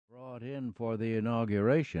brought in for the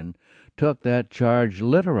inauguration took that charge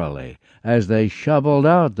literally as they shoveled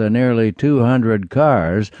out the nearly 200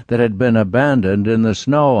 cars that had been abandoned in the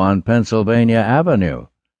snow on Pennsylvania Avenue.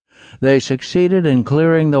 They succeeded in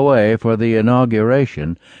clearing the way for the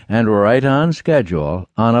inauguration, and right on schedule,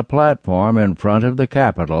 on a platform in front of the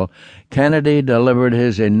Capitol, Kennedy delivered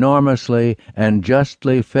his enormously and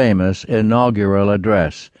justly famous inaugural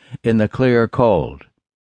address in the clear cold.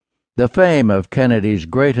 The fame of Kennedy's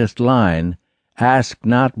greatest line, "Ask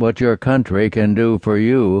not what your country can do for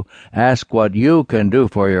you, ask what you can do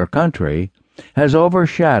for your country," has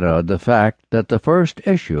overshadowed the fact that the first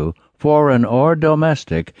issue, foreign or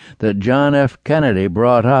domestic, that John F. Kennedy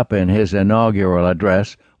brought up in his inaugural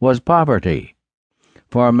address was poverty.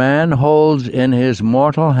 "For man holds in his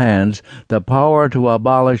mortal hands the power to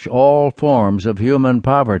abolish all forms of human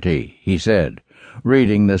poverty," he said,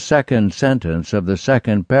 reading the second sentence of the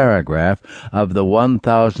second paragraph of the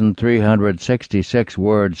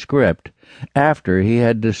 1,366-word script after he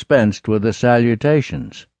had dispensed with the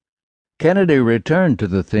salutations. Kennedy returned to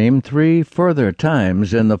the theme 3 further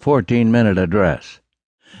times in the 14-minute address.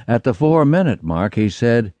 At the 4-minute mark he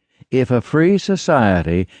said, "If a free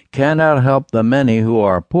society cannot help the many who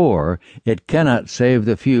are poor, it cannot save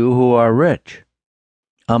the few who are rich."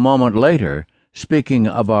 A moment later, speaking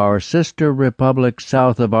of our sister republic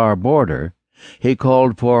south of our border, he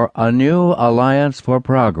called for a new alliance for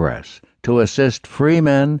progress to assist free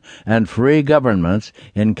men and free governments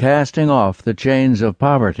in casting off the chains of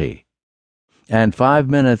poverty. And 5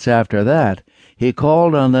 minutes after that, he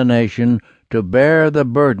called on the nation to bear the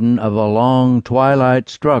burden of a long twilight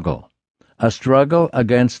struggle, a struggle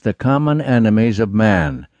against the common enemies of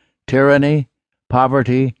man, tyranny,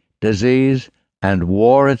 poverty, disease, and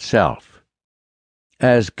war itself.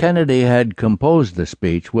 As Kennedy had composed the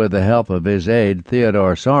speech with the help of his aide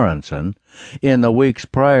Theodore Sorensen in the weeks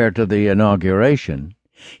prior to the inauguration,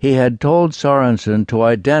 he had told Sorensen to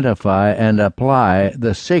identify and apply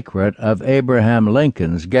the secret of Abraham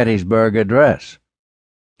Lincoln's Gettysburg Address.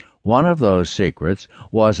 One of those secrets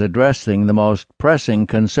was addressing the most pressing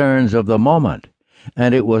concerns of the moment,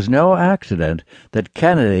 and it was no accident that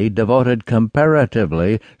Kennedy devoted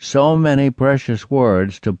comparatively so many precious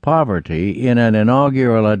words to poverty in an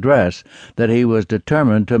inaugural address that he was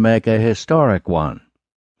determined to make a historic one.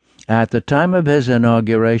 At the time of his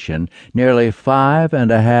inauguration, nearly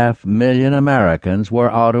 5.5 million Americans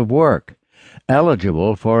were out of work,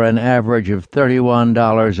 eligible for an average of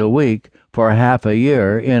 $31 a week for half a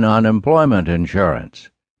year in unemployment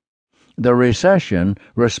insurance. The recession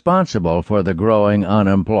responsible for the growing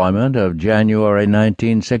unemployment of January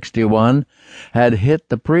 1961 had hit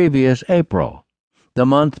the previous April, the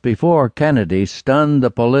month before Kennedy stunned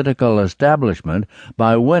the political establishment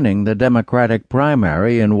by winning the Democratic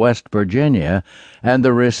primary in West Virginia, and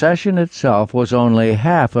the recession itself was only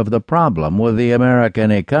half of the problem with the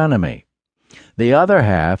American economy. The other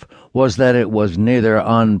half was that it was neither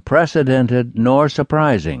unprecedented nor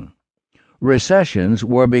surprising. Recessions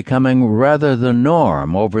were becoming rather the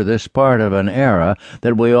norm over this part of an era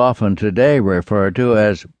that we often today refer to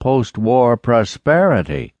as post-war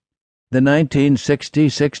prosperity. The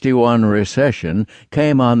 1960-61 recession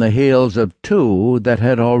came on the heels of 2 that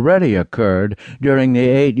had already occurred during the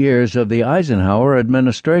 8 years of the Eisenhower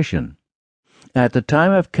administration. At the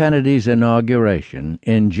time of Kennedy's inauguration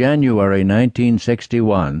in January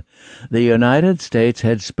 1961, the United States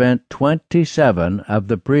had spent 27 of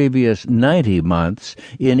the previous 90 months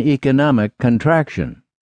in economic contraction.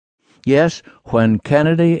 Yes, when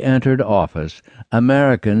Kennedy entered office,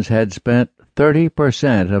 Americans had spent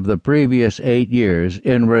 30% of the previous 8 years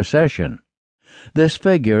in recession. This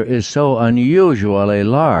figure is so unusually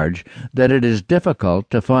large that it is difficult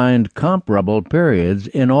to find comparable periods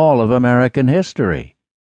in all of American history.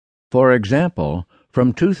 For example,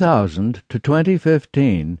 from 2000 to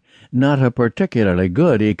 2015, not a particularly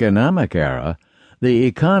good economic era, the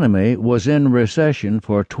economy was in recession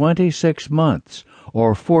for 26 months,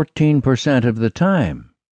 or 14% of the time.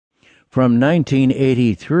 From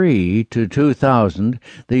 1983 to 2000,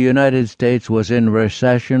 the United States was in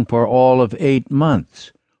recession for all of 8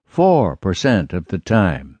 months, 4% of the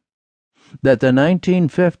time. That the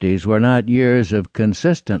 1950s were not years of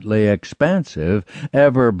consistently expansive,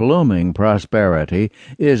 ever-blooming prosperity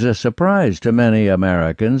is a surprise to many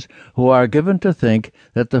Americans who are given to think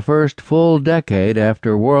that the first full decade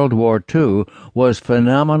after World War II was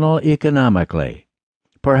phenomenal economically,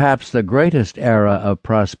 perhaps the greatest era of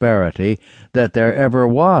prosperity that there ever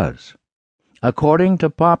was. According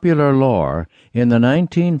to popular lore, in the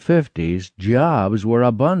 1950s, jobs were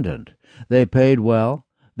abundant. They paid well.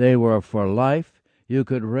 They were for life. You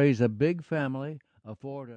could raise a big family, afford a